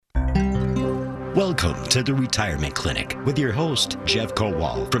Welcome to the Retirement Clinic with your host, Jeff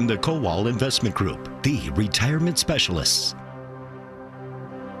Kowal from the Kowal Investment Group, the retirement specialists.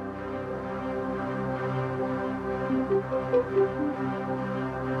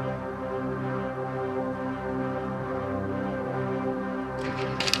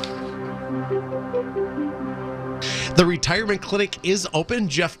 The Retirement Clinic is open.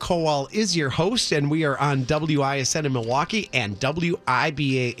 Jeff Kowal is your host, and we are on WISN in Milwaukee and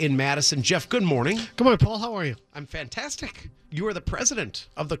WIBA in Madison. Jeff, good morning. Good morning, Paul. How are you? I'm fantastic. You are the president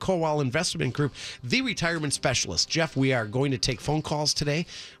of the Kowal Investment Group, the retirement specialist. Jeff, we are going to take phone calls today.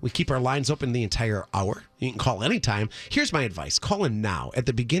 We keep our lines open the entire hour. You can call anytime. Here's my advice. Call in now at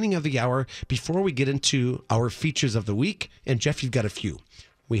the beginning of the hour before we get into our features of the week. And Jeff, you've got a few.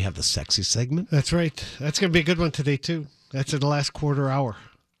 We have the sexy segment. That's right. That's going to be a good one today, too. That's in the last quarter hour.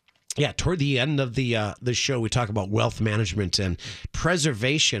 Yeah, toward the end of the show, we talk about wealth management and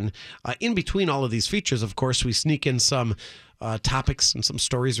preservation. In between all of these features, of course, we sneak in some topics and some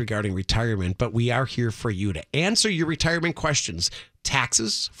stories regarding retirement, but we are here for you to answer your retirement questions.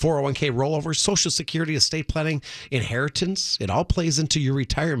 Taxes, 401k rollover, Social Security, estate planning, inheritance. It all plays into your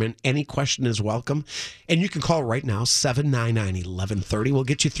retirement. Any question is welcome. And you can call right now, 799-1130. We'll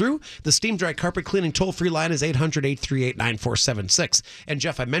get you through. The Steam Dry Carpet Cleaning toll-free line is 800-838-9476. And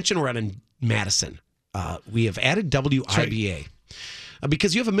Jeff, I mentioned we're out in Madison. We have added WIBA.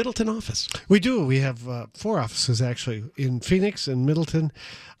 Because you have a Middleton office. We do. We have 4 offices, actually, in Phoenix and Middleton.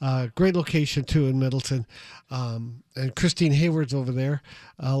 Great location, too, in Middleton. And Christine Hayward's over there,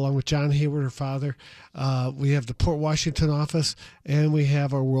 along with John Hayward, her father. We have the Port Washington office, and we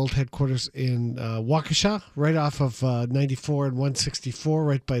have our world headquarters in Waukesha, right off of 94 and 164,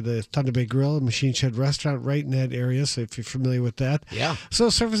 right by the Thunder Bay Grill and Machine Shed Restaurant, right in that area, so if you're familiar with that. Yeah. So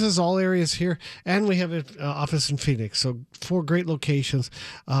services all areas here, and we have an office in Phoenix. So 4 great locations.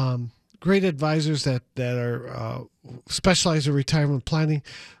 Great advisors that are specialized in retirement planning.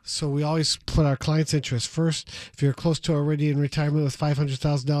 So we always put our clients' interests first. If you're close to already in retirement with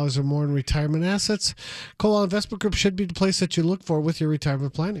 $500,000 or more in retirement assets, Kowal Investment Group should be the place that you look for with your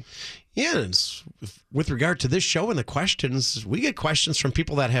retirement planning. Yeah, and with regard to this show and the questions, we get questions from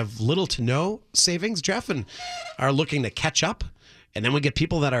people that have little to no savings, Jeff, and are looking to catch up. And then we get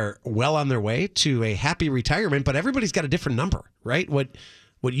people that are well on their way to a happy retirement, but everybody's got a different number, right? What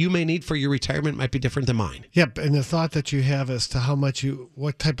you may need for your retirement might be different than mine. Yep, and the thought that you have as to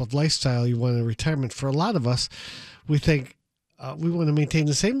what type of lifestyle you want in retirement. For a lot of us, we think we want to maintain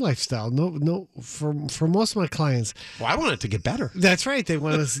the same lifestyle. No. For most of my clients, well, I want it to get better. That's right. They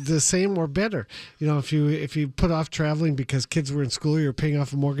want the same or better. You know, if you put off traveling because kids were in school, you're paying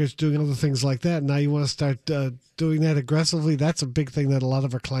off a mortgage, doing other things like that. Now you want to start doing that aggressively. That's a big thing that a lot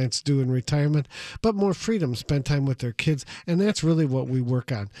of our clients do in retirement. But more freedom, spend time with their kids, and that's really what we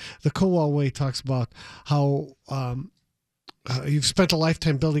work on. The Kowal Way talks about how you've spent a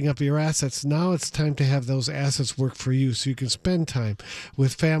lifetime building up your assets. Now it's time to have those assets work for you so you can spend time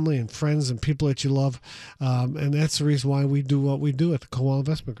with family and friends and people that you love. And that's the reason why we do what we do at the Kowal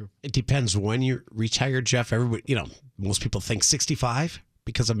Investment Group. It depends when you're retired, Jeff. Everybody, most people think 65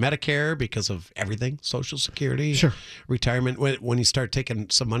 because of Medicare, because of everything, Social Security, sure, retirement. When you start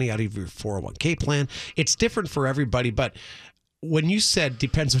taking some money out of your 401k plan, it's different for everybody. But when you said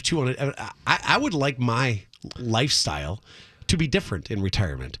depends what you want to, I would like my lifestyle to be different in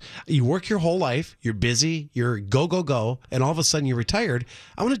retirement. You work your whole life, you're busy, you're go, and all of a sudden you're retired.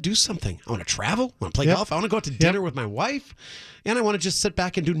 I want to do something. I want to travel, I want to play golf, I want to go out to dinner with my wife, and I want to just sit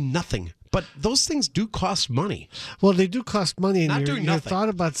back and do nothing. But those things do cost money. Well, they do cost money. And you thought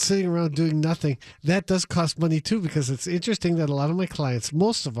about sitting around doing nothing. That does cost money, too, because it's interesting that a lot of my clients,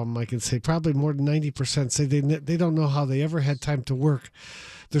 most of them, I can say, probably more than 90%, say they don't know how they ever had time to work.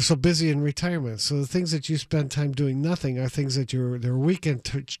 They're so busy in retirement. So the things that you spend time doing nothing are things that they're weekend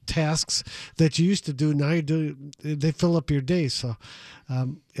tasks that you used to do. Now you do. They fill up your day. So,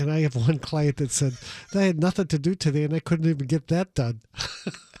 and I have one client that said, I had nothing to do today and I couldn't even get that done.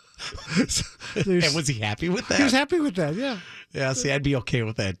 And was he happy with that? He was happy with that, yeah. Yeah, see, I'd be okay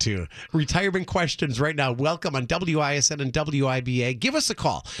with that, too. Retirement questions right now. Welcome on WISN and WIBA. Give us a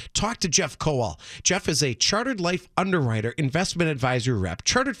call. Talk to Jeff Kowal. Jeff is a chartered life underwriter, investment advisor rep,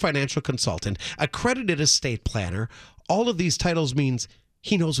 chartered financial consultant, accredited estate planner. All of these titles means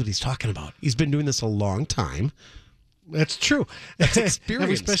he knows what he's talking about. He's been doing this a long time. That's true. That's And experience.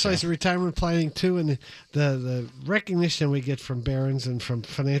 we specialize in retirement planning too, and the recognition we get from Barron's and from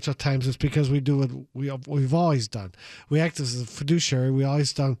Financial Times is because we do what we've always done. We act as a fiduciary. We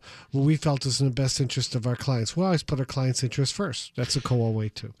always done what we felt is in the best interest of our clients. We always put our clients' interests first. That's a Kowal way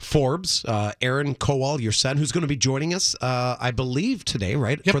too. Forbes, Aaron Kowal, your son, who's going to be joining us, I believe today,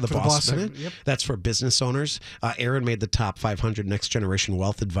 right? Yep, for the Boss segment. Minute. Yep. That's for business owners. Aaron made the top 500 next generation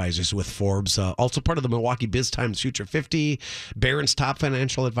wealth advisors with Forbes. Also part of the Milwaukee Biz Times Future 50, Barron's top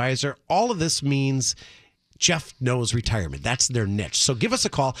financial advisor. All of this means Jeff knows retirement. That's their niche. So give us a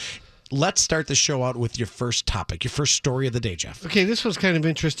call. Let's start the show out with your first topic, your first story of the day, Jeff. Okay, this was kind of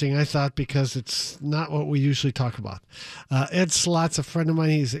interesting, I thought, because it's not what we usually talk about. Ed Slott's a friend of mine.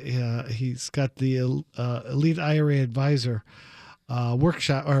 He's got the Elite IRA Advisor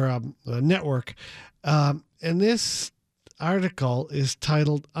workshop or network, and this article is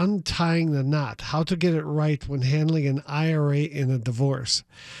titled "Untying the Knot: How to Get It Right When Handling an IRA in a Divorce."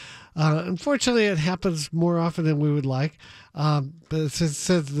 Unfortunately, it happens more often than we would like. But it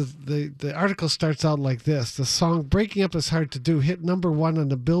says the article starts out like this. The song "Breaking Up Is Hard to Do" hit number 1 on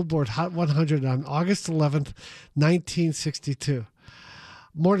the Billboard Hot 100 on August 11th, 1962.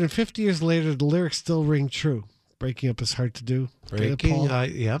 More than 50 years later, the lyrics still ring true. Breaking up is hard to do. Breaking,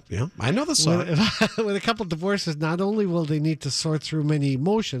 yeah. I know the song. With a couple divorces, not only will they need to sort through many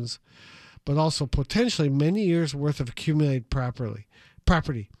emotions, but also potentially many years' worth of accumulated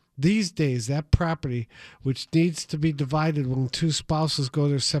property. These days, that property, which needs to be divided when two spouses go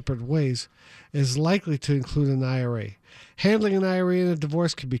their separate ways, is likely to include an IRA. Handling an IRA in a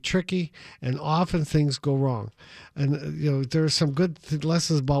divorce can be tricky, and often things go wrong. And there are some good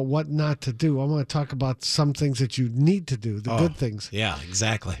lessons about what not to do. I want to talk about some things that you need to do, the good things. Yeah,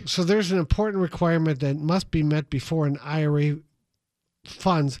 exactly. So there's an important requirement that must be met before an IRA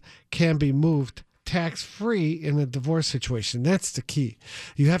funds can be moved tax-free in a divorce situation. That's the key.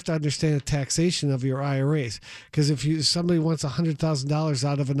 You have to understand the taxation of your IRAs, because if somebody wants $100,000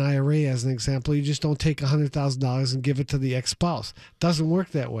 out of an IRA, as an example, you just don't take $100,000 and give it to the ex-spouse. Doesn't work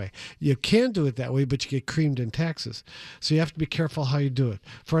that way. You can do it that way, but you get creamed in taxes. So you have to be careful how you do it.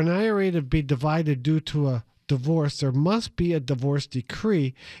 For an IRA to be divided due to a divorce, there must be a divorce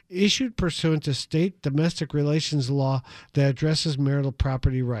decree issued pursuant to state domestic relations law that addresses marital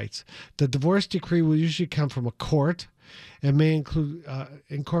property rights. The divorce decree will usually come from a court and may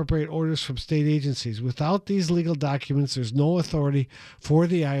incorporate orders from state agencies. Without these legal documents, there's no authority for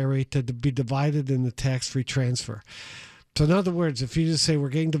the IRA to be divided in the tax-free transfer. So in other words, if you just say we're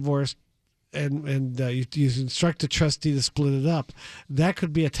getting divorced, and you instruct the trustee to split it up, that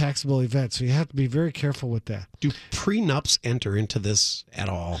could be a taxable event. So you have to be very careful with that. Do prenups enter into this at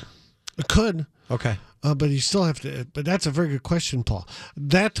all? It could. Okay. But you still have to. But that's a very good question, Paul.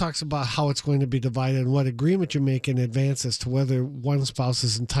 That talks about how it's going to be divided and what agreement you make in advance as to whether one spouse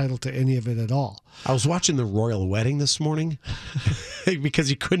is entitled to any of it at all. I was watching the royal wedding this morning because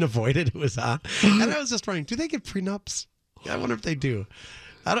you couldn't avoid it. It was on. And I was just wondering, do they get prenups? I wonder if they do.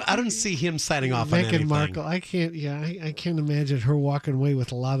 I don't see him signing off on anything. Meghan Markle, I can't imagine her walking away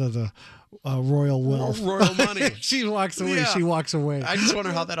with a lot of the royal wealth. Royal money. She walks away. Yeah. She walks away. I just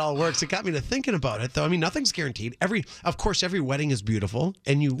wonder how that all works. It got me to thinking about it, though. I mean, nothing's guaranteed. Of course, every wedding is beautiful,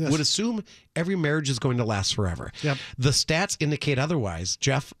 and you would assume every marriage is going to last forever. Yep. The stats indicate otherwise.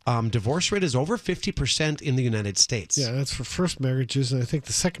 Jeff, divorce rate is over 50% in the United States. Yeah, that's for first marriages, and I think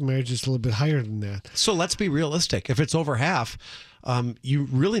the second marriage is a little bit higher than that. So let's be realistic. If it's over half, you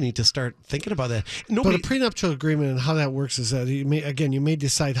really need to start thinking about that. But a prenuptial agreement and how that works is that you may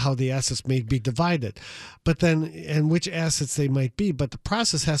decide how the assets may be divided, but then and which assets they might be. But the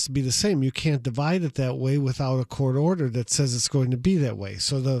process has to be the same. You can't divide it that way without a court order that says it's going to be that way.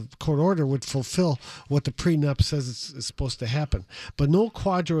 So the court order would fulfill what the prenup says is supposed to happen. But no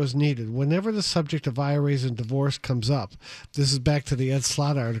quadro is needed. Whenever the subject of IRAs and divorce comes up, this is back to the Ed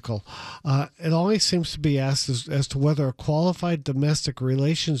Slott article, it always seems to be asked as to whether a qualified domestic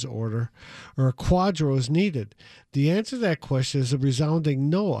relations order or a quadro is needed. The answer to that question is a resounding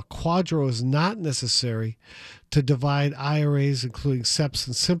no. A quadro is not necessary to divide IRAs, including SEPs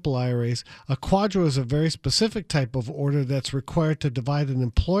and simple IRAs. A quadro is a very specific type of order that's required to divide an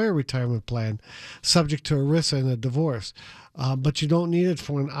employer retirement plan subject to ERISA in a divorce. But you don't need it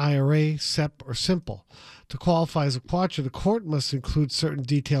for an IRA, SEP, or simple. To qualify as a quadro, the court must include certain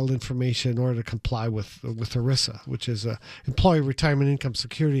detailed information in order to comply with ERISA, which is a Employee Retirement Income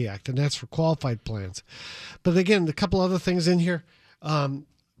Security Act, and that's for qualified plans. But again, a couple other things in here.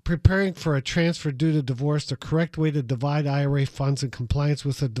 Preparing for a transfer due to divorce, the correct way to divide IRA funds in compliance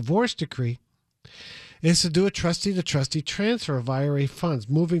with a divorce decree is to do a trustee-to-trustee transfer of IRA funds,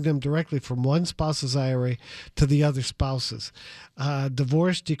 moving them directly from one spouse's IRA to the other spouse's.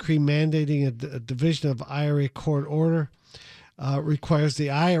 Divorce decree mandating a division of IRA court order requires the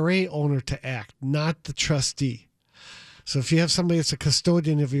IRA owner to act, not the trustee. So if you have somebody that's a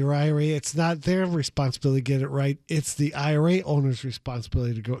custodian of your IRA, it's not their responsibility to get it right. It's the IRA owner's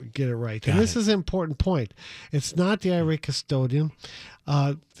responsibility to go get it right. And this is an important point. It's not the IRA custodian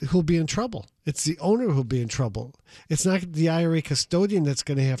who'll be in trouble. It's the owner who'll be in trouble. It's not the IRA custodian that's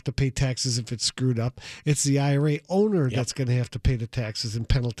going to have to pay taxes if it's screwed up. It's the IRA owner that's going to have to pay the taxes and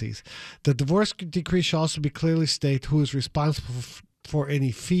penalties. The divorce decree shall also be clearly state who is responsible for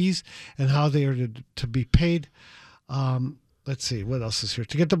any fees and how they are to be paid. Let's see, what else is here?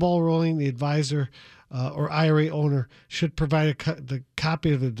 To get the ball rolling, the advisor or IRA owner should provide the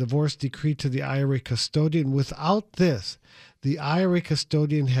copy of the divorce decree to the IRA custodian. Without this, the IRA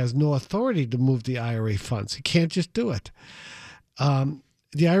custodian has no authority to move the IRA funds. He can't just do it.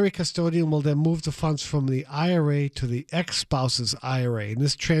 The IRA custodian will then move the funds from the IRA to the ex-spouse's IRA, and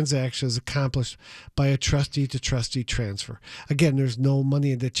this transaction is accomplished by a trustee-to-trustee transfer. Again, there's no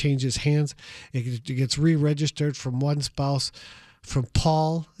money that changes hands. It gets re-registered from one spouse, from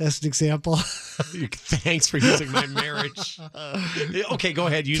Paul, as an example. Thanks for using my marriage. Okay, go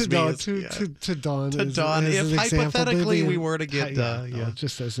ahead. Use me. To Dawn. To Dawn. If hypothetically we were to get...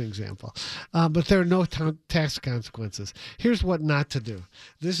 just as an example. But there are no tax consequences. Here's what not to do.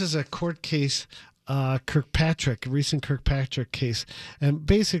 This is a court case, Kirkpatrick, a recent Kirkpatrick case. And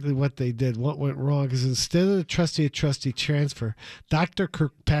basically what they did, what went wrong, is instead of the trustee-to-trustee transfer, Dr.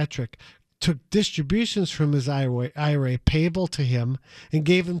 Kirkpatrick took distributions from his IRA payable to him and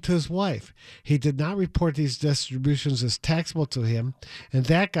gave them to his wife. He did not report these distributions as taxable to him, and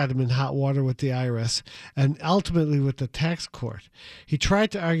that got him in hot water with the IRS and ultimately with the tax court. He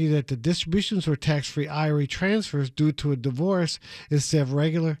tried to argue that the distributions were tax-free IRA transfers due to a divorce instead of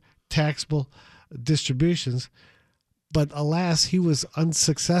regular taxable distributions. But alas, he was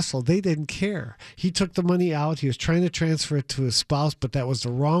unsuccessful. They didn't care. He took the money out. He was trying to transfer it to his spouse, but that was the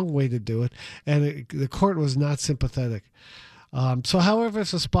wrong way to do it. And the court was not sympathetic. However,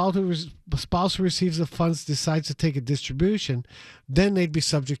 if a spouse who receives the funds decides to take a distribution, then they'd be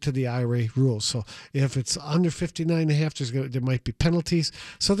subject to the IRA rules. So if it's under 59.5, there might be penalties.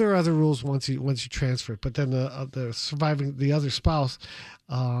 So there are other rules once you transfer it. But then the other spouse.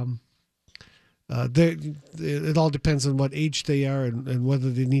 It all depends on what age they are and whether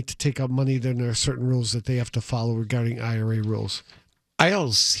they need to take out money. Then there are certain rules that they have to follow regarding IRA rules. I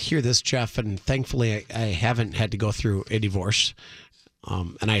always hear this, Jeff, and thankfully I haven't had to go through a divorce.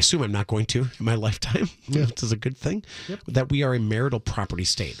 And I assume I'm not going to in my lifetime, which is a good thing, that we are a marital property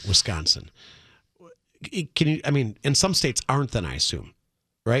state, Wisconsin. And some states aren't then, I assume,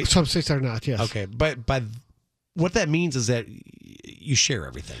 right? Some states are not, yes. Okay, but what that means is that you share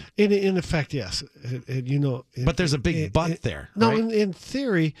everything. In effect, yes. But there's a big but there. No, right? in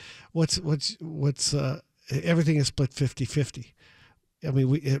theory, what's everything is split 50-50. I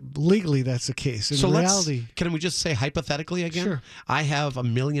mean, legally that's the case. In reality, can we just say hypothetically again? Sure. I have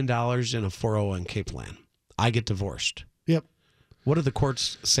 $1 million in a 401k plan. I get divorced. Yep. What do the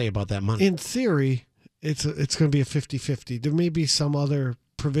courts say about that money? In theory, it's going to be a 50-50. There may be some other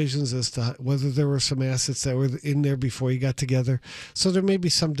provisions as to whether there were some assets that were in there before you got together. So there may be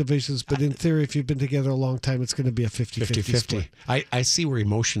some divisions, but in theory, if you've been together a long time, it's going to be a 50-50 split. I see where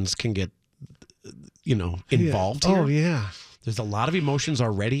emotions can get, involved here. Oh, yeah. There's a lot of emotions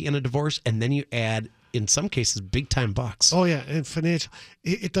already in a divorce, and then you add, in some cases, big-time bucks. Oh, yeah, and financial.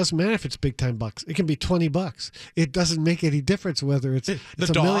 It doesn't matter if it's big-time bucks. It can be $20. It doesn't make any difference whether it's the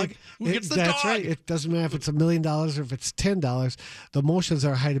 $1 dog. million. Who gets the That's dog? right. It doesn't matter if it's $1 million or if it's $10. The emotions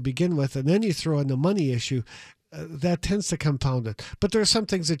are high to begin with, and then you throw in the money issue. That tends to compound it. But there are some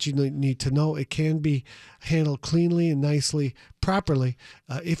things that you need to know. It can be handled cleanly and nicely, properly,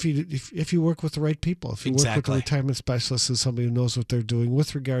 if you work with the right people. If you work with a retirement specialist and somebody who knows what they're doing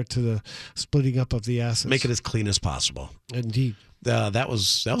with regard to the splitting up of the assets. Make it as clean as possible. Indeed. That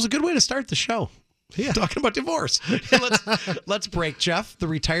was a good way to start the show. Yeah. Talking about divorce. Let's break, Jeff. The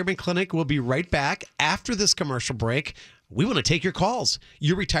Retirement Clinic will be right back after this commercial break. We want to take your calls,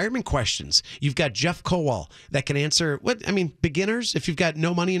 your retirement questions. You've got Jeff Kowal that can answer beginners. If you've got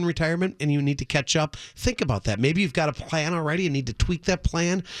no money in retirement and you need to catch up, think about that. Maybe you've got a plan already and need to tweak that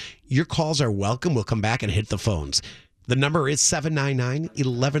plan. Your calls are welcome. We'll come back and hit the phones. The number is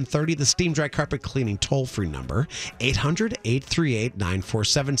 799-1130, the Steam Dry Carpet Cleaning toll-free number,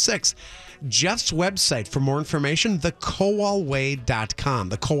 800-838-9476. Jeff's website for more information, thekowalway.com,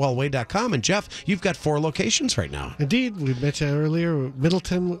 thekowalway.com. And Jeff, you've got 4 locations right now. Indeed. We mentioned earlier,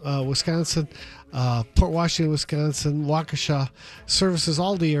 Middleton, Wisconsin, Port Washington, Wisconsin, Waukesha, services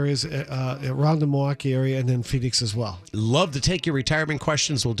all the areas around the Milwaukee area, and then Phoenix as well. Love to take your retirement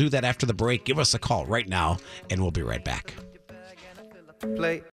questions. We'll do that after the break. Give us a call right now, and we'll be right back.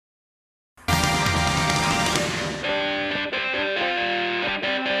 Play.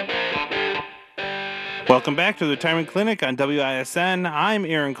 Welcome back to the Retirement Clinic on WISN. I'm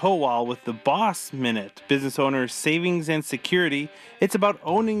Aaron Kowal with the Boss Minute, business owner's savings and security. It's about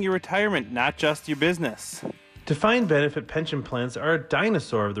owning your retirement, not just your business. Defined benefit pension plans are a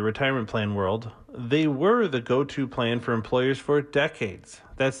dinosaur of the retirement plan world. They were the go-to plan for employers for decades.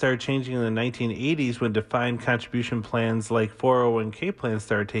 That started changing in the 1980s when defined contribution plans like 401k plans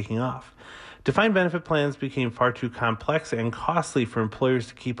started taking off. Defined benefit plans became far too complex and costly for employers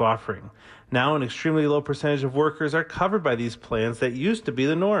to keep offering. Now, an extremely low percentage of workers are covered by these plans that used to be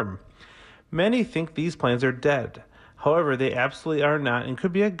the norm. Many think these plans are dead. However, they absolutely are not and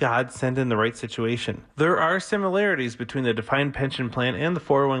could be a godsend in the right situation. There are similarities between the defined pension plan and the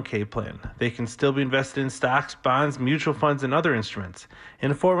 401k plan. They can still be invested in stocks, bonds, mutual funds, and other instruments. In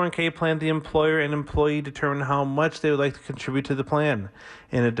a 401k plan, the employer and employee determine how much they would like to contribute to the plan.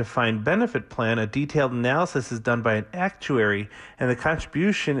 In a defined benefit plan, a detailed analysis is done by an actuary, and the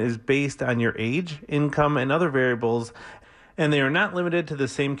contribution is based on your age, income, and other variables, and they are not limited to the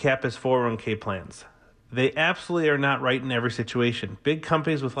same cap as 401k plans. They absolutely are not right in every situation. Big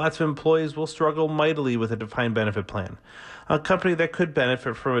companies with lots of employees will struggle mightily with a defined benefit plan. A company that could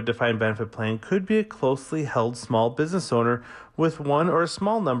benefit from a defined benefit plan could be a closely held small business owner with one or a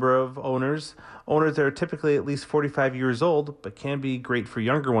small number of owners that are typically at least 45 years old, but can be great for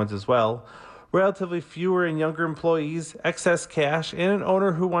younger ones as well, relatively fewer and younger employees, excess cash, and an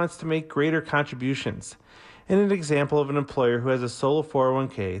owner who wants to make greater contributions. In an example of an employer who has a solo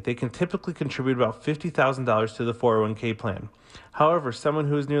 401k, they can typically contribute about $50,000 to the 401k plan. However, someone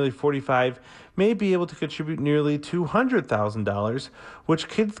who is nearly 45 may be able to contribute nearly $200,000, which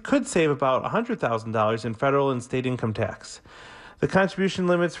could save about $100,000 in federal and state income tax. The contribution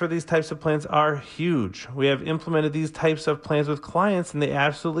limits for these types of plans are huge. We have implemented these types of plans with clients, and they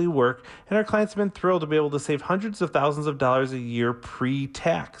absolutely work, and our clients have been thrilled to be able to save hundreds of thousands of dollars a year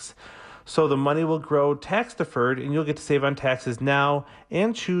pre-tax. So the money will grow tax deferred, and you'll get to save on taxes now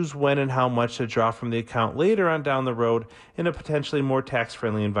and choose when and how much to draw from the account later on down the road in a potentially more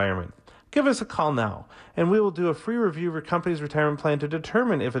tax-friendly environment. Give us a call now, and we will do a free review of your company's retirement plan to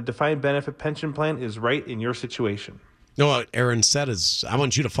determine if a defined benefit pension plan is right in your situation. No, what Aaron said is, I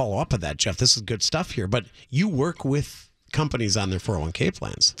want you to follow up on that, Jeff. This is good stuff here, but you work with companies on their 401k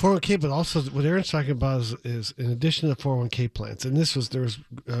plans. 401k, but also what Aaron's talking about is in addition to 401k plans, and there was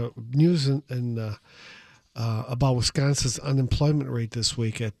news about Wisconsin's unemployment rate this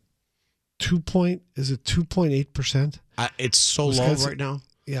week at 2.8%? It's so low right now.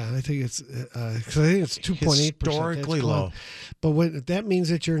 Yeah, I think it's 2.8%. Historically low. But that means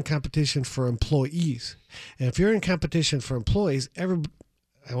that you're in competition for employees. And if you're in competition for employees, I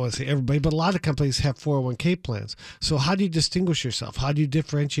want to say everybody, but a lot of companies have 401k plans. So how do you distinguish yourself? How do you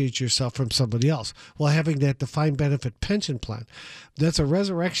differentiate yourself from somebody else? Well, having that defined benefit pension plan, that's a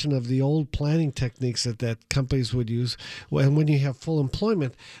resurrection of the old planning techniques that companies would use. And when you have full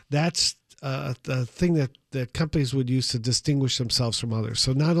employment, that's the thing that companies would use to distinguish themselves from others.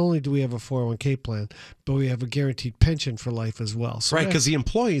 So not only do we have a 401k plan, but we have a guaranteed pension for life as well. So right, because the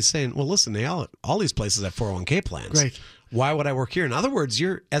employee is saying, well, listen, all these places have 401k plans. Right. Why would I work here? In other words,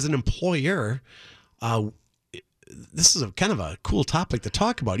 you're, as an employer, this is kind of a cool topic to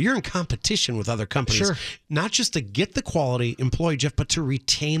talk about. You're in competition with other companies, Sure. Not just to get the quality employee, Jeff, but to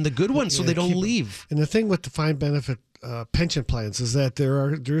retain the good ones so they don't leave. And the thing with defined benefit pension plans is that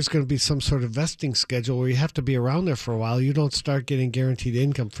there's going to be some sort of vesting schedule where you have to be around there for a while. You don't start getting guaranteed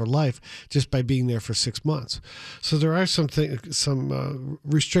income for life just by being there for 6 months. So there are some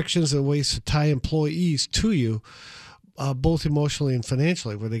restrictions and ways to tie employees to you, both emotionally and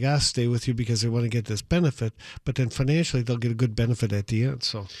financially, where they got to stay with you because they want to get this benefit, but then financially they'll get a good benefit at the end.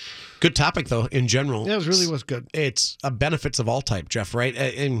 So, good topic, though, in general. Yeah, it really was good. It's benefits of all type, Jeff, right?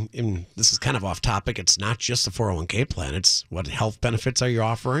 And this is kind of off topic. It's not just the 401k plan. It's what health benefits are you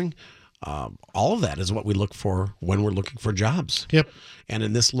offering? All of that is what we look for when we're looking for jobs. Yep. And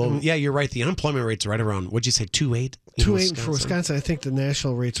in this low, yeah, you're right. The unemployment rate's right around, what'd you say, 2.8? 2.8 for Wisconsin. I think the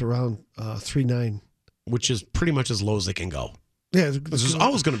national rate's around 3.9. Which is pretty much as low as they can go. Yeah, there's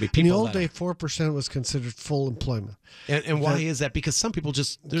always going to be people. In the old day, 4% was considered full employment. And why is that? Because some people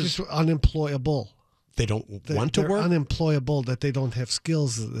just unemployable. They don't want to work. Unemployable, that they don't have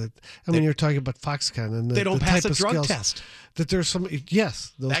skills. You're talking about Foxconn and they don't pass a drug test. That there's some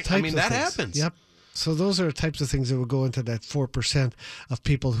those types of that things. happens. Yep. So those are the types of things that would go into that 4% of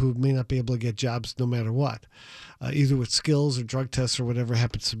people who may not be able to get jobs no matter what, either with skills or drug tests or whatever it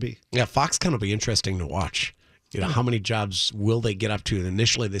happens to be. Yeah, Foxconn will be interesting to watch. How many jobs will they get up to?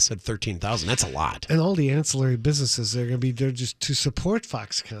 Initially, they said 13,000. That's a lot. And all the ancillary businesses, they're going to be there just to support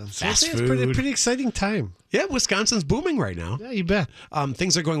Foxconn. So Fast it's a food. pretty exciting time. Yeah, Wisconsin's booming right now. Yeah, you bet.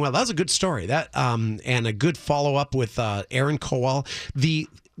 Things are going well. That was a good story. That and a good follow-up with Aaron Kowal.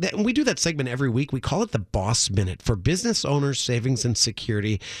 We do that segment every week. We call it the Boss Minute for business owners, savings, and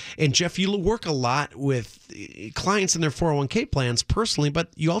security. And Jeff, you work a lot with clients in their 401k plans personally, but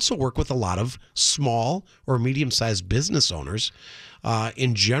you also work with a lot of small or medium-sized business owners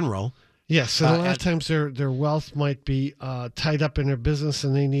in general. Yes, and a lot of times their wealth might be tied up in their business,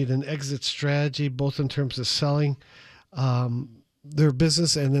 and they need an exit strategy, both in terms of selling their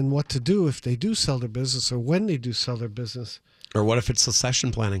business and then what to do if they do sell their business or when they do sell their business. Or what if it's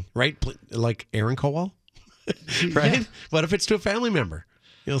succession planning, right? Like Aaron Kowal, right? Yeah. What if it's to a family member?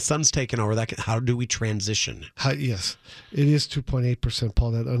 Son's taking over. How do we transition? Yes, it is 2.8%,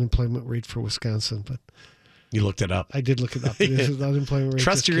 Paul, that unemployment rate for Wisconsin. But you looked it up. I did look it up. It is the unemployment rate.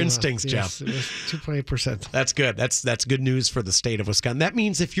 Trust your instincts, Jeff. Yes, it was 2.8%. That's good. That's good news for the state of Wisconsin. That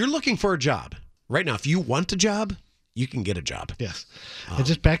means if you're looking for a job right now, if you want a job, you can get a job. Yes. And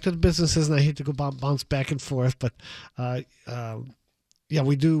just back to the businesses, and I hate to go bounce back and forth, but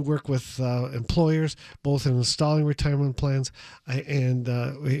we do work with employers, both in installing retirement plans and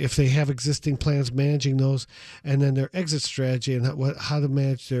if they have existing plans, managing those, and then their exit strategy and how to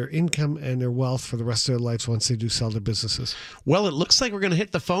manage their income and their wealth for the rest of their lives once they do sell their businesses. Well, it looks like we're going to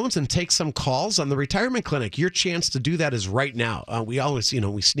hit the phones and take some calls on the Retirement Clinic. Your chance to do that is right now. We always,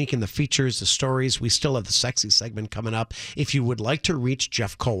 we sneak in the features, the stories. We still have the sexy segment coming up. If you would like to reach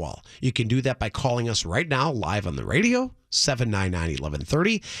Jeff Kowal, you can do that by calling us right now live on the radio.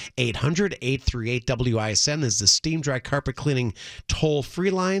 799-1130, 800-838-WISN is the Steam Dry Carpet Cleaning toll-free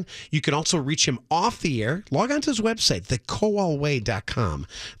line. You can also reach him off the air. Log on to his website, thekowalway.com,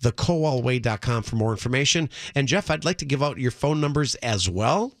 thekowalway.com for more information. And Jeff, I'd like to give out your phone numbers as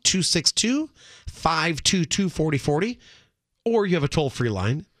well, 262-522-4040, or you have a toll-free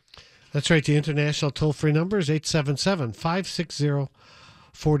line. That's right. The international toll-free number is 877-560-4040,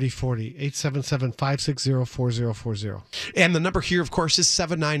 877-560-4040. And the number here, of course, is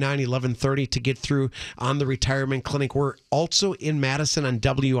 799-1130 to get through on the Retirement Clinic. We're also in Madison on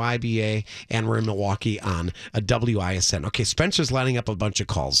WIBA, and we're in Milwaukee on a WISN. Okay, Spencer's lining up a bunch of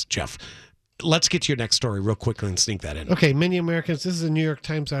calls, Jeff. Let's get to your next story real quickly and sneak that in. Okay, many Americans, this is a New York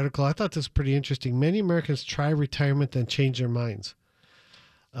Times article. I thought this was pretty interesting. Many Americans try retirement then change their minds.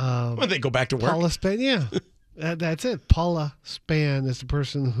 When they go back to work? Paula Spann, yeah. That's it. Paula Spann is the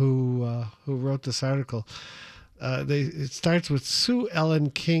person who wrote this article. It starts with Sue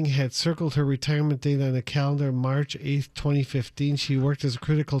Ellen King had circled her retirement date on a calendar March 8th, 2015. She worked as a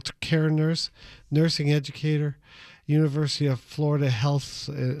critical care nurse, nursing educator, University of Florida Health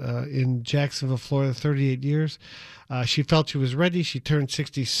in Jacksonville, Florida, 38 years. She felt she was ready. She turned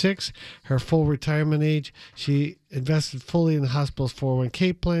 66, her full retirement age. She invested fully in the hospital's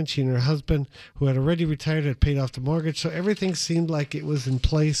 401k plan. She and her husband, who had already retired, had paid off the mortgage. So everything seemed like it was in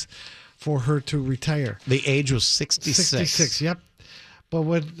place for her to retire. The age was 66. 66, yep. But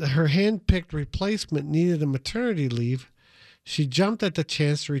when her hand-picked replacement needed a maternity leave, she jumped at the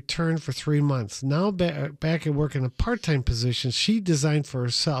chance to return for 3 months. Now back at work in a part-time position she designed for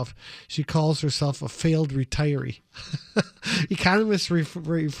herself. She calls herself a failed retiree. Economists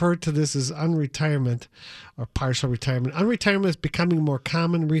refer to this as unretirement or partial retirement. Unretirement is becoming more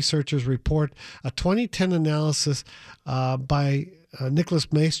common. Researchers report a 2010 analysis by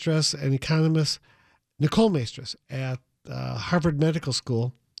Nicholas Maestras and economist Nicole Maestras at Harvard Medical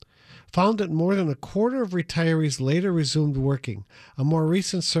School found that more than a quarter of retirees later resumed working. A more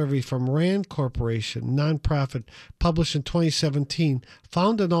recent survey from RAND Corporation, nonprofit, published in 2017,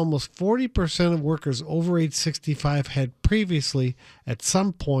 found that almost 40% of workers over age 65 had previously, at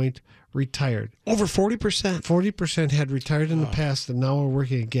some point, retired. Over 40%? 40% had retired in the past and now are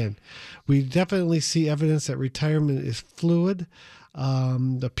working again. We definitely see evidence that retirement is fluid.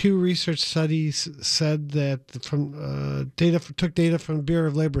 The Pew Research studies said that took data from the Bureau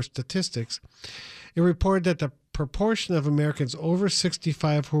of Labor Statistics. It reported that the proportion of Americans over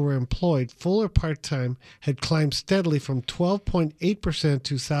 65 who were employed, full or part-time, had climbed steadily from 12.8% in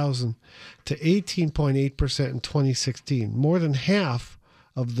 2000 to 18.8% in 2016. More than half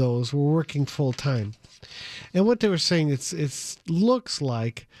of those were working full-time. And what they were saying, it looks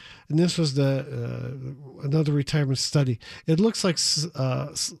like, and this was another retirement study, it looks like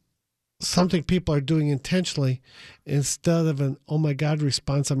something people are doing intentionally instead of an "oh my God"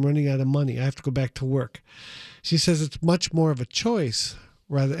 response. I'm running out of money. I have to go back to work. She says it's much more of a choice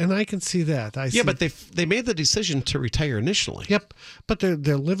rather, and I can see that. But they made the decision to retire initially. Yep, but they're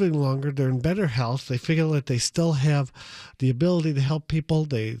living longer. They're in better health. They figure that they still have the ability to help people.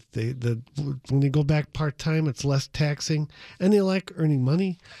 When they go back part time, it's less taxing, and they like earning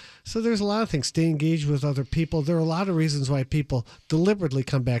money. So there's a lot of things. Stay engaged with other people. There are a lot of reasons why people deliberately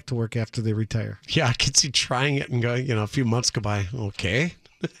come back to work after they retire. Yeah, I could see trying it and going, a few months go by. Okay.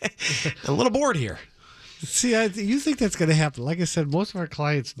 A little bored here. See, you think that's going to happen. Like I said, most of our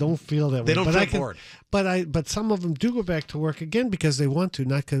clients don't feel that way. They don't feel bored. But some of them do go back to work again because they want to,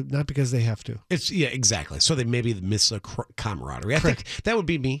 not because they have to. Exactly. So they maybe miss a camaraderie. Correct. I think that would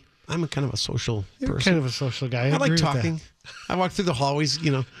be me. I'm kind of a social You're person. kind of a social guy. I like agree with talking. that. I walk through the hallways,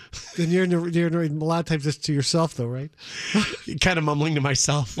 Then you're a lot of times it's to yourself, though, right? kind of mumbling to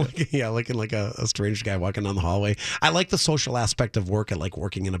myself, looking like a strange guy walking down the hallway. I like the social aspect of work. I like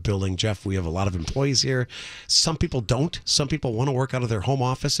working in a building. Jeff, we have a lot of employees here. Some people don't. Some people want to work out of their home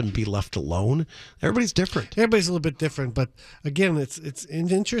office and be left alone. Everybody's different. Everybody's a little bit different, but again, it's an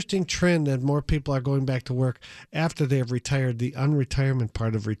interesting trend that more people are going back to work after they have retired. The unretirement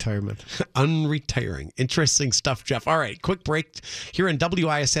part of retirement. Unretiring. Interesting stuff, Jeff. All right, quick break here in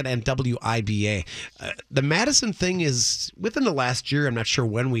WISN and WIBA. The Madison thing is within the last year. I'm not sure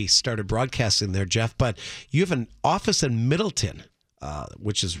when we started broadcasting there, Jeff, but you have an office in Middleton,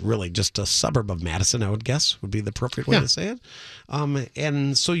 which is really just a suburb of Madison, I would guess would be the appropriate way to say it.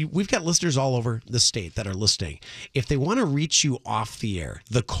 And so we've got listeners all over the state that are listening. If they want to reach you off the air,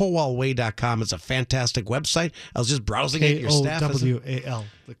 thekowalway.com is a fantastic website. I was just browsing it. Your staff Kowal,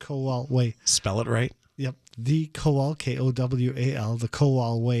 the Kowal Way. Spell it right. Yep. The Kowal, Kowal,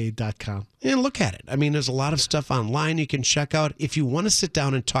 thekowalway.com. And look at it. I mean, there's a lot of stuff online you can check out. If you want to sit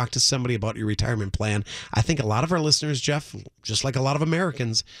down and talk to somebody about your retirement plan, I think a lot of our listeners, Jeff, just like a lot of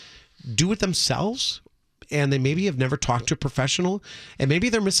Americans, do it themselves. And they maybe have never talked to a professional, and maybe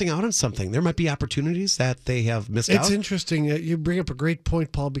they're missing out on something. There might be opportunities that they have missed out. It's interesting. You bring up a great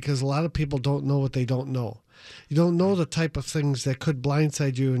point, Paul, because a lot of people don't know what they don't know. You don't know the type of things that could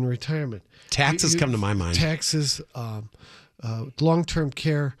blindside you in retirement. Taxes come to my mind. Taxes, long-term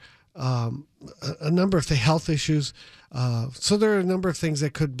care, a number of the health issues. So there are a number of things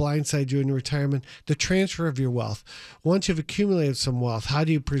that could blindside you in retirement. The transfer of your wealth. Once you've accumulated some wealth, how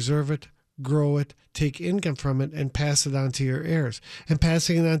do you preserve it, grow it, take income from it, and pass it on to your heirs? And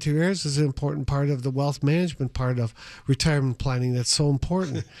passing it on to your heirs is an important part of the wealth management part of retirement planning that's so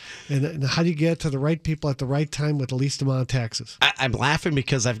important. and how do you get it to the right people at the right time with the least amount of taxes? I'm laughing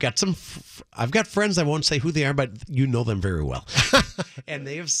because I've got friends, I won't say who they are, but you know them very well. And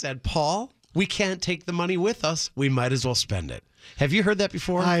they have said, Paul, we can't take the money with us. We might as well spend it. Have you heard that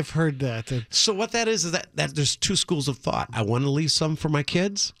before? I've heard that. So what that is that there's two schools of thought. I want to leave some for my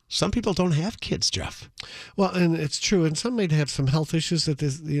kids. Some people don't have kids, Jeff. Well, and it's true. And some may have some health issues that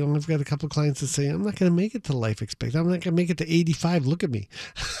I've got a couple of clients that say, I'm not going to make it to life expectancy. I'm not going to make it to 85. Look at me.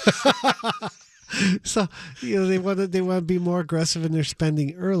 So, they want to be more aggressive in their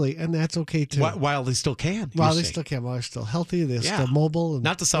spending early, and that's okay too. While they still can. While they still can. While they're still healthy, they're still mobile.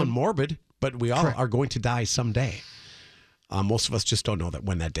 Not to sound morbid, but we all are going to die someday. Most of us just don't know that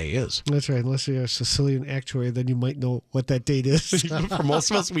when that day is. That's right. Unless you're a Sicilian actuary, then you might know what that date is. For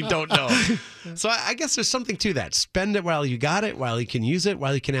most of us, we don't know. So I guess there's something to that. Spend it while you got it, while you can use it,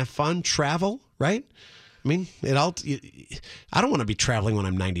 while you can have fun, travel, right? I mean, I don't want to be traveling when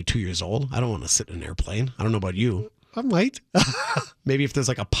I'm 92 years old. I don't want to sit in an airplane. I don't know about you. I might. Maybe if there's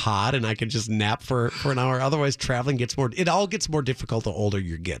like a pod and I can just nap for an hour. Otherwise, traveling it all gets more difficult the older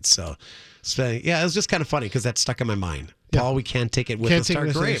you get. So it was just kind of funny because that stuck in my mind. Paul, we can't take it with us to our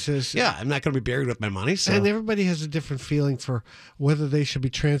grave. I'm not going to be buried with my money. So. And everybody has a different feeling for whether they should be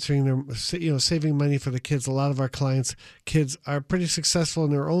transferring their, saving money for the kids. A lot of our clients' kids are pretty successful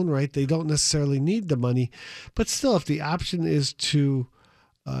in their own right. They don't necessarily need the money, but still, if the option is to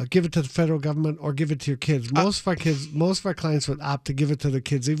give it to the federal government or give it to your kids. Most of our clients would opt to give it to the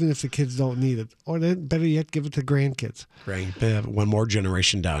kids, even if the kids don't need it. Or then, better yet, give it to grandkids. Right. One more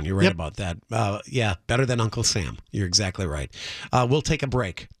generation down. You're right about that. Better than Uncle Sam. You're exactly right. We'll take a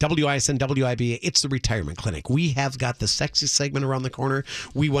break. WISN, WIBA, it's the Retirement Clinic. We have got the sexy segment around the corner.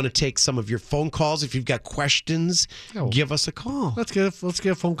 We want to take some of your phone calls. If you've got questions, give us a call. Let's get a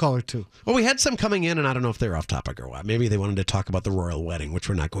phone call or two. Well, we had some coming in, and I don't know if they're off topic or what. Maybe they wanted to talk about the royal wedding, which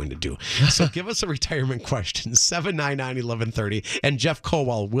we're not going to do. So give us a retirement question, 799-1130, and Jeff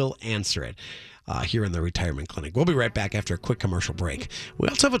Kowal will answer it here in the Retirement Clinic. We'll be right back after a quick commercial break. We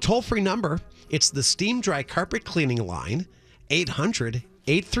also have a toll-free number. It's the Steam Dry Carpet Cleaning line, 800-878-5800.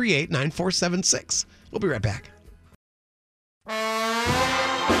 838-9476. We'll be right back.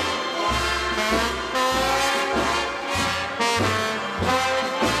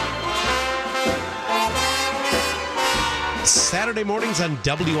 Saturday mornings on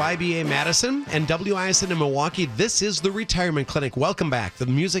WIBA Madison and WISN in Milwaukee. This is the Retirement Clinic. Welcome back. The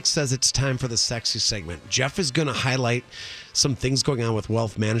music says it's time for the sexy segment. Jeff is going to highlight some things going on with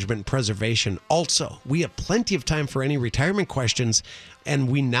wealth management and preservation. Also, we have plenty of time for any retirement questions, and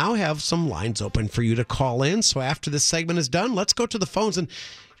we now have some lines open for you to call in. So after this segment is done, let's go to the phones and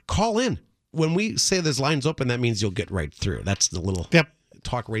call in. When we say there's lines open, that means you'll get right through. That's the little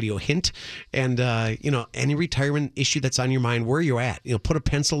talk radio hint. And any retirement issue that's on your mind, where you're at, put a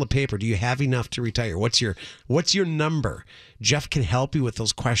pencil to paper. Do you have enough to retire? What's your number? Jeff can help you with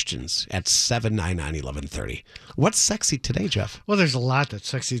those questions at 799-1130. What's sexy today, Jeff? Well, there's a lot that's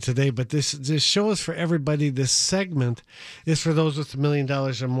sexy today, but this show is for everybody. This segment is for those with $1 million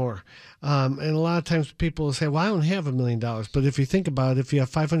or more. And a lot of times people will say, well, I don't have $1 million. But if you think about it, if you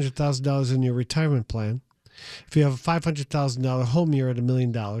have $500,000 in your retirement plan, if you have a $500,000 home, you're at $1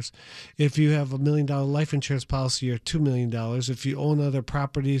 million. If you have $1 million life insurance policy, you're at $2 million. If you own other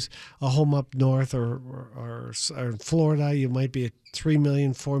properties, a home up north or in Florida, you might be at $3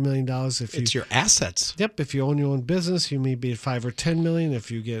 million, $4 million. It's your assets. Yep. If you own your own business, you may be at $5 or $10 million.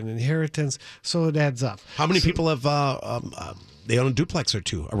 If you get an inheritance, so it adds up. How many people have they own a duplex or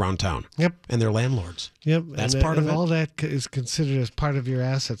two around town? Yep. And they're landlords. Yep. That's part of it. All that is considered as part of your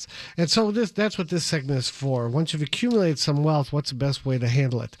assets. And so that's what this segment is for. Once you've accumulated some wealth, what's the best way to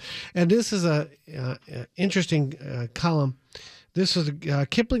handle it? And this is a interesting column. This is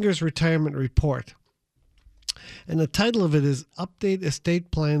Kiplinger's Retirement Report. And the title of it is Update Estate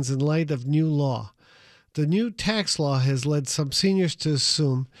Plans in Light of New Law. The new tax law has led some seniors to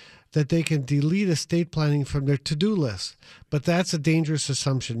assume that they can delete estate planning from their to-do list. But that's a dangerous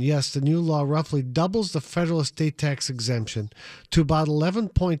assumption. Yes, the new law roughly doubles the federal estate tax exemption to about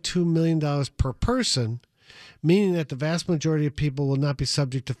 $11.2 million per person, meaning that the vast majority of people will not be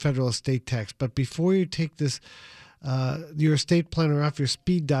subject to federal estate tax. But before you take this your estate planner off your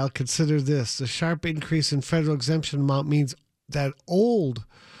speed dial, consider this. The sharp increase in federal exemption amount means that old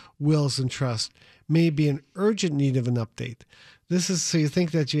wills and trusts may be in urgent need of an update. This is so you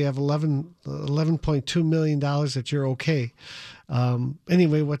think that you have $11.2 million that you're okay.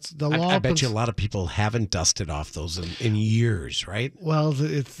 Anyway, what's the law? I bet you a lot of people haven't dusted off those in years, right? Well, one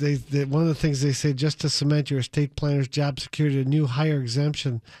of the things they say, just to cement your estate planner's job security, a new higher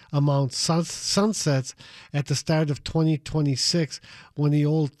exemption amount sunsets at the start of 2026 when the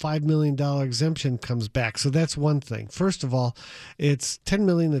old $5 million exemption comes back. So that's one thing. First of all, it's $10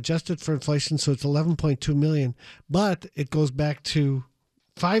 million adjusted for inflation, so it's $11.2 million, but it goes back to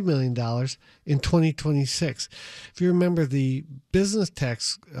 $5 million in 2026. If you remember the business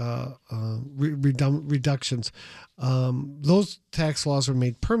tax reductions, those tax laws were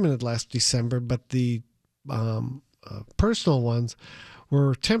made permanent last December, but the personal ones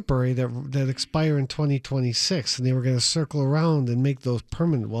were temporary that expire in 2026, and they were going to circle around and make those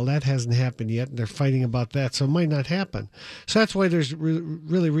permanent. Well, that hasn't happened yet, and they're fighting about that, so it might not happen. So that's why there's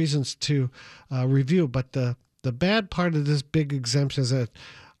really reasons to review, but the bad part of this big exemption is that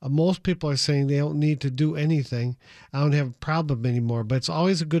most people are saying they don't need to do anything. I don't have a problem anymore. But it's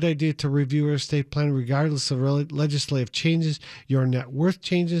always a good idea to review your estate plan regardless of legislative changes. Your net worth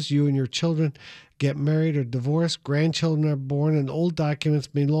changes. You and your children get married or divorced. Grandchildren are born, and old documents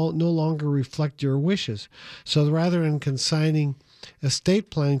may no longer reflect your wishes. So rather than consigning estate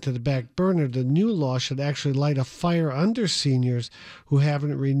planning to the back burner, the new law should actually light a fire under seniors who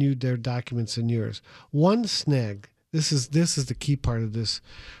haven't renewed their documents in years. One snag, this is the key part of this.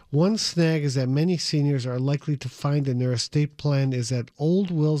 One snag is that many seniors are likely to find in their estate plan is that old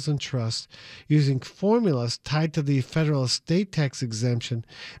wills and trusts using formulas tied to the federal estate tax exemption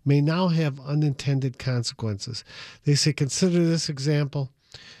may now have unintended consequences. They say, consider this example,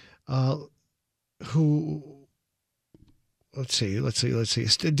 Let's see.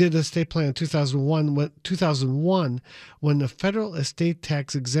 Did estate plan in 2001 when the federal estate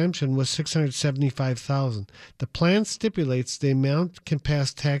tax exemption was $675,000. The plan stipulates the amount can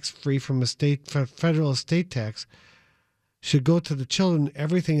pass tax-free from federal estate tax should go to the children.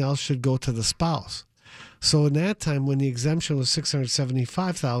 Everything else should go to the spouse. So in that time, when the exemption was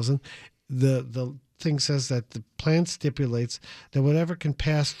 $675,000, the thing says that the plan stipulates that whatever can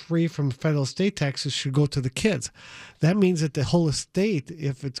pass free from federal estate taxes should go to the kids. That means that the whole estate,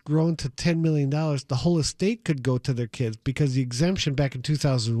 if it's grown to $10 million, the whole estate could go to their kids because the exemption back in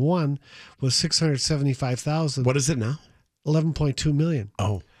 2001 was $675,000. What is it now? $11.2 million.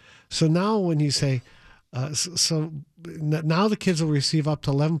 Oh. So now when you say, So now the kids will receive up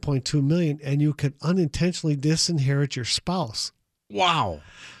to $11.2 million, and you could unintentionally disinherit your spouse. Wow.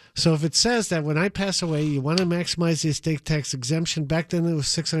 So if it says that when I pass away, you want to maximize the estate tax exemption, back then it was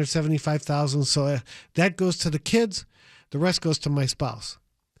 $675,000. So that goes to the kids. The rest goes to my spouse.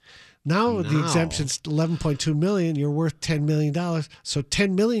 Now the exemption's $11.2 million. You're worth $10 million. So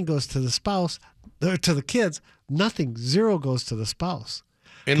 $10 million goes to the spouse, or to the kids. Nothing, zero goes to the spouse.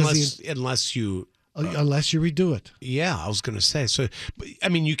 Unless you redo it. Yeah, I was going to say. So, I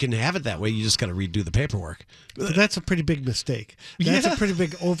mean, you can have it that way. You just got to redo the paperwork. But that's a pretty big mistake. That's a pretty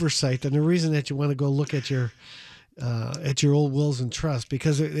big oversight, and the reason that you want to go look at your old wills and trusts,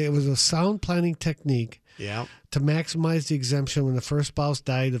 because it was a sound planning technique. Yeah. To maximize the exemption when the first spouse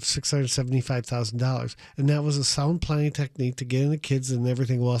died of $675,000, and that was a sound planning technique to get in the kids, and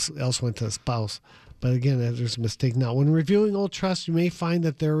everything else went to the spouse. But again, there's a mistake. Now, when reviewing old trusts, you may find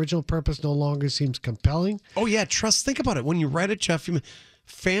that their original purpose no longer seems compelling. Oh, yeah, trust. Think about it. When you write it, Jeff,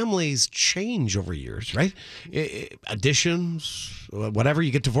 families change over years, right? Additions, whatever.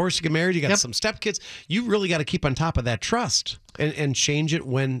 You get divorced, you get married, you got some stepkids. You really got to keep on top of that trust and change it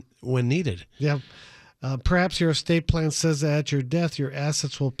when needed. Yeah. Perhaps your estate plan says that at your death, your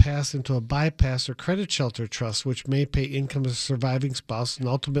assets will pass into a bypass or credit shelter trust, which may pay income to the surviving spouse and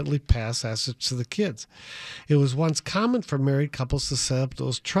ultimately pass assets to the kids. It was once common for married couples to set up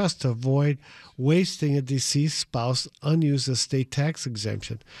those trusts to avoid wasting a deceased spouse's unused estate tax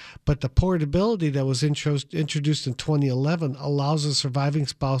exemption. But the portability that was introduced in 2011 allows a surviving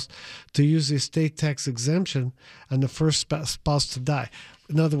spouse to use the estate tax exemption and the first spouse to die.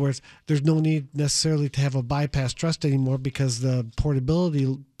 In other words, there's no need necessarily to have a bypass trust anymore because the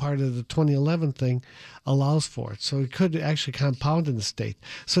portability part of the 2011 thing allows for it. So it could actually compound in the state.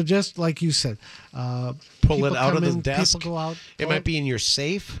 So just like you said, pull it out of the desk. People go out. It might be in your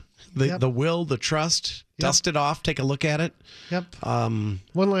safe. The will, the trust. Dust it off. Take a look at it. Yep.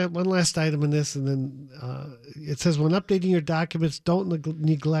 One last item in this, and then it says, when updating your documents, don't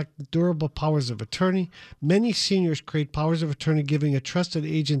neglect durable powers of attorney. Many seniors create powers of attorney giving a trusted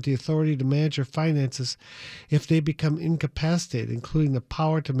agent the authority to manage your finances if they become incapacitated, including the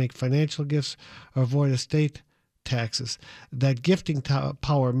power to make financial gifts or avoid estate taxes. That gifting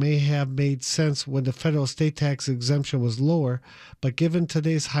power may have made sense when the federal estate tax exemption was lower, but given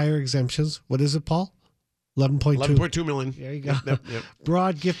today's higher exemptions, what is it, Paul? 11.2 million. There you go. Yep.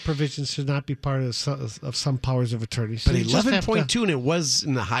 Broad gift provisions should not be part of some powers of attorney. So but 11.2, and it was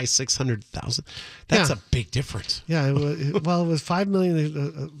in the high 600,000. That's a big difference. Yeah. It was $5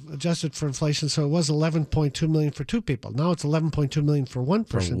 million adjusted for inflation, so it was 11.2 million for two people. Now it's 11.2 million for one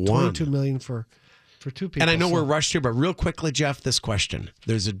person. 22 million for two people. And I know we're rushed here, but real quickly, Jeff, this question: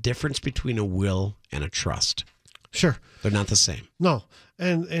 there's a difference between a will and a trust. Sure. They're not the same. No.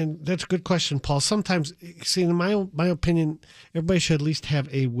 And that's a good question, Paul. Sometimes, see, in my opinion, everybody should at least have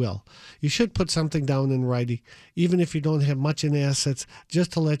a will. You should put something down in writing, even if you don't have much in assets,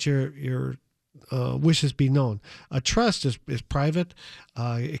 just to let your wishes be known. A trust is private.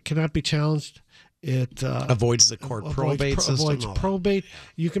 It cannot be challenged. It avoids the court probate system. Avoids probate.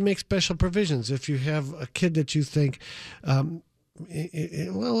 You can make special provisions. If you have a kid that you think...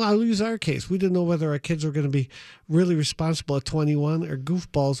 well, I'll use our case. We didn't know whether our kids were going to be really responsible at 21 or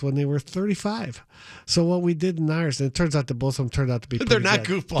goofballs when they were 35. So what we did in ours, and it turns out that both of them turned out to be pretty good. They're not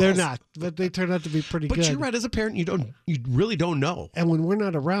goofballs. They're not, but they turned out to be pretty good. But you're right. As a parent, you really don't know. And when we're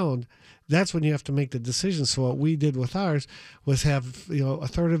not around, that's when you have to make the decision. So what we did with ours was have a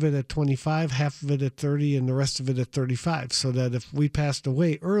third of it at 25, half of it at 30, and the rest of it at 35. So that if we passed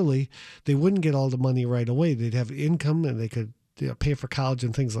away early, they wouldn't get all the money right away. They'd have income and they could pay for college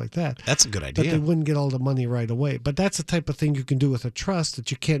and things like that. That's a good idea. But they wouldn't get all the money right away. But that's the type of thing you can do with a trust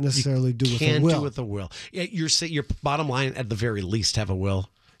that you can't necessarily do with a will. Can't do with a will. Yeah, your bottom line, at the very least, have a will.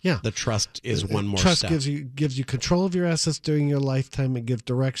 Yeah. The trust is one more trust step. gives you control of your assets during your lifetime and gives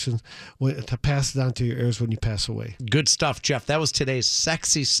directions to pass it on to your heirs when you pass away. Good stuff, Jeff. That was today's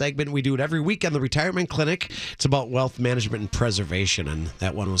sexy segment. We do it every week on the Retirement Clinic. It's about wealth management and preservation, and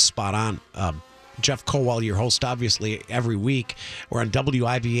that one was spot on. Jeff Kowal, your host, obviously, every week. We're on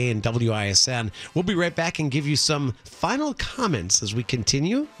WIBA and WISN. We'll be right back and give you some final comments as we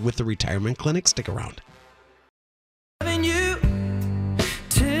continue with the Retirement Clinic. Stick around. Loving you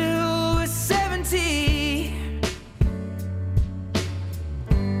till we're 70.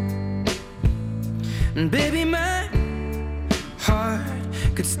 And baby, my heart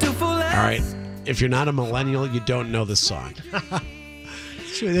could still fall out. All right. If you're not a millennial, you don't know this song.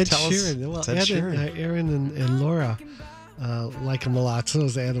 Sure, that's Sheeran. Well, Aaron and Laura like him a lot. So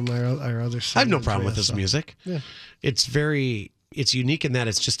does Adam, our other son. I have no problem with his music. Yeah. It's unique in that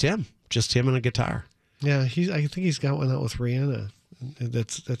it's just him and a guitar. Yeah, I think he's got one out with Rihanna.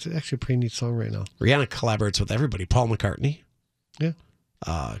 That's actually a pretty neat song right now. Rihanna collaborates with everybody. Paul McCartney. Yeah.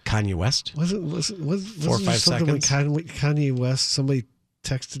 Kanye West. Wasn't 4 or 5 something with seconds. Kanye West? Somebody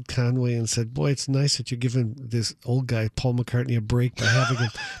texted Conway and said, "Boy, it's nice that you're giving this old guy Paul McCartney a break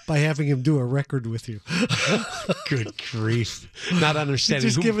by having him do a record with you." Good grief! Not understanding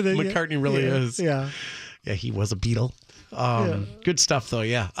Just who giving it- McCartney really is. Yeah. Yeah, he was a Beatle. Good stuff, though,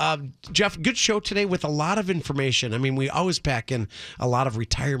 yeah. Jeff, good show today with a lot of information. I mean, we always pack in a lot of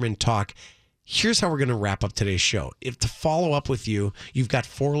retirement talk. Here's how we're going to wrap up today's show. If to follow up with you, you've got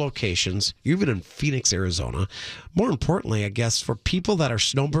 4 locations. You've been in Phoenix, Arizona. More importantly, I guess, for people that are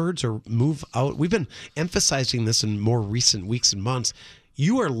snowbirds or move out, we've been emphasizing this in more recent weeks and months.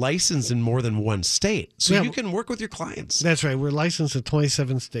 You are licensed in more than one state, so you can work with your clients. That's right. We're licensed in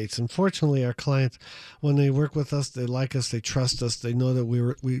 27 states. Unfortunately, our clients, when they work with us, they like us, they trust us, they know that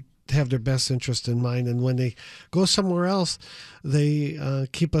we have their best interest in mind. And when they go somewhere else, they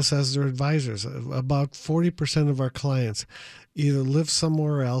keep us as their advisors. About 40% of our clients either live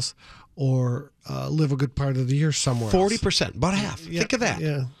somewhere else or live a good part of the year somewhere 40%, else. about half. Yeah, Think of that.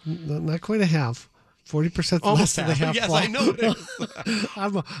 Yeah, not quite a half. 40% Almost less than a half. Yes, I know it is.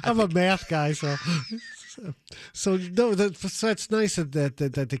 I'm a math guy, so no, that's nice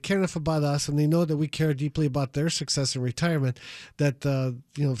that they care enough about us, and they know that we care deeply about their success in retirement. That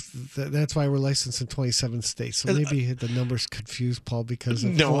that's why we're licensed in 27 states. So maybe the numbers confuse Paul because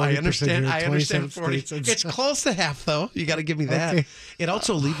of No, I 40% understand. here in I understand 27 40. states. It's close to half, though. You got to give me that. Okay. It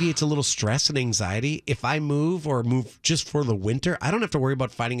also alleviates a little stress and anxiety. If I move just for the winter, I don't have to worry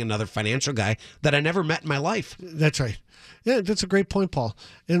about finding another financial guy that I never met in my life. That's right. Yeah, that's a great point, Paul.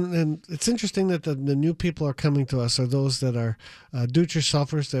 And it's interesting that the new people are coming to us are those that are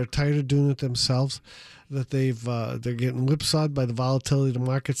do-it-yourselfers. They're tired of doing it themselves. That they're getting whipsawed by the volatility of the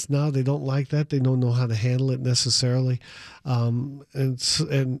markets now. They don't like that. They don't know how to handle it necessarily. And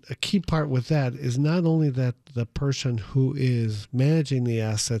a key part with that is not only that the person who is managing the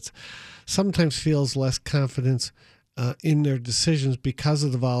assets sometimes feels less confidence in their decisions because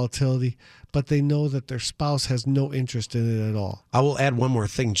of the volatility, but they know that their spouse has no interest in it at all. I will add one more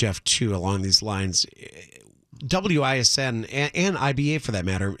thing, Jeff, too, along these lines. WISN and IBA, for that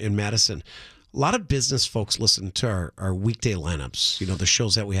matter, in Madison, a lot of business folks listen to our weekday lineups, the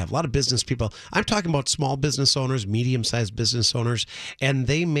shows that we have. A lot of business people. I'm talking about small business owners, medium-sized business owners, and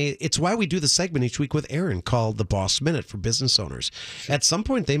it's why we do the segment each week with Aaron called The Boss Minute for business owners. Sure. At some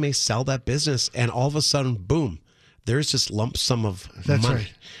point, they may sell that business, and all of a sudden, boom, there's this lump sum of That's money.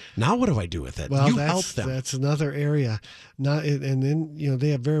 right. Now what do I do with it? Well, you help them. That's another area. And then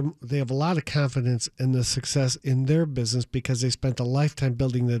they have a lot of confidence in the success in their business because they spent a lifetime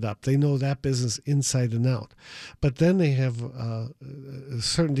building it up. They know that business inside and out. But then they have a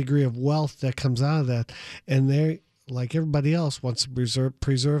certain degree of wealth that comes out of that, and they, like everybody else, wants to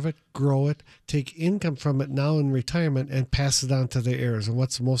preserve it, grow it, take income from it now in retirement, and pass it on to their heirs. And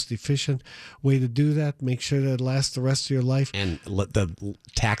what's the most efficient way to do that? Make sure that it lasts the rest of your life. And let the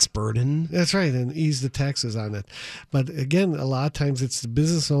tax burden. That's right, and ease the taxes on it. But again, a lot of times it's the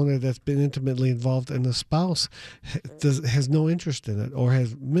business owner that's been intimately involved, and the spouse has no interest in it or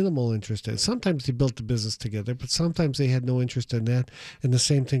has minimal interest in it. Sometimes they built the business together, but sometimes they had no interest in that. And the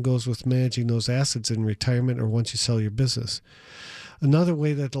same thing goes with managing those assets in retirement or once you sell your business. Another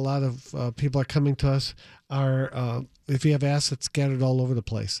way that a lot of people are coming to us are if you have assets scattered all over the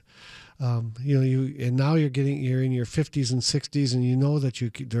place. And now you're in your 50s and 60s, and you know that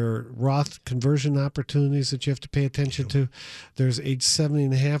there are Roth conversion opportunities that you have to pay attention to. There's age 70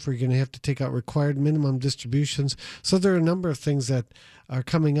 and a half where you're going to have to take out required minimum distributions. So there are a number of things that are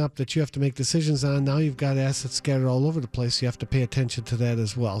coming up that you have to make decisions on. Now you've got assets scattered all over the place. You have to pay attention to that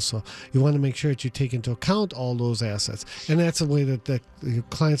as well. So you want to make sure that you take into account all those assets. And that's a way that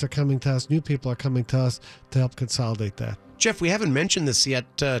clients are coming to us, new people are coming to us to help consolidate that. Jeff, we haven't mentioned this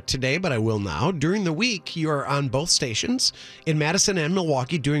yet today, but I will now. During the week, you are on both stations in Madison and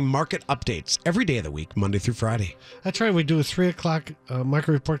Milwaukee doing market updates every day of the week, Monday through Friday. That's right. We do a 3 o'clock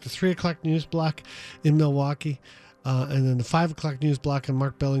market report, the 3 o'clock news block in Milwaukee. And then the 5 o'clock news block on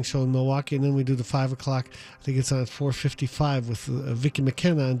Mark Belling Show in Milwaukee. And then we do the 5 o'clock, I think it's on 4:55 with Vicki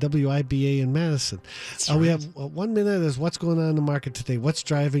McKenna on WIBA in Madison. Right. We have 1 minute is what's going on in the market today, what's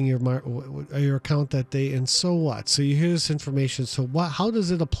driving your account that day, and so what. So you hear this information. So how does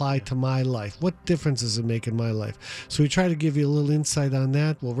it apply to my life? What difference does it make in my life? So we try to give you a little insight on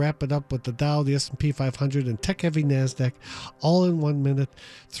that. We'll wrap it up with the Dow, the S&P 500, and tech-heavy NASDAQ, all in 1 minute.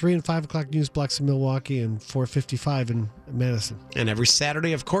 3 and 5 o'clock news blocks in Milwaukee and 4:55 in Madison. And every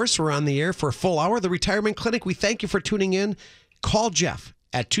Saturday, of course, we're on the air for a full hour. The Retirement Clinic, we thank you for tuning in. Call Jeff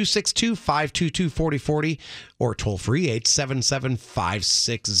at 262-522-4040 or toll free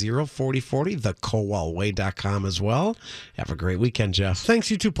 877-560-4040, thekowalway.com as well. Have a great weekend, Jeff. Thanks,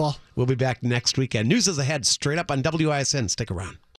 you too, Paul. We'll be back next weekend. News is ahead straight up on WISN. Stick around.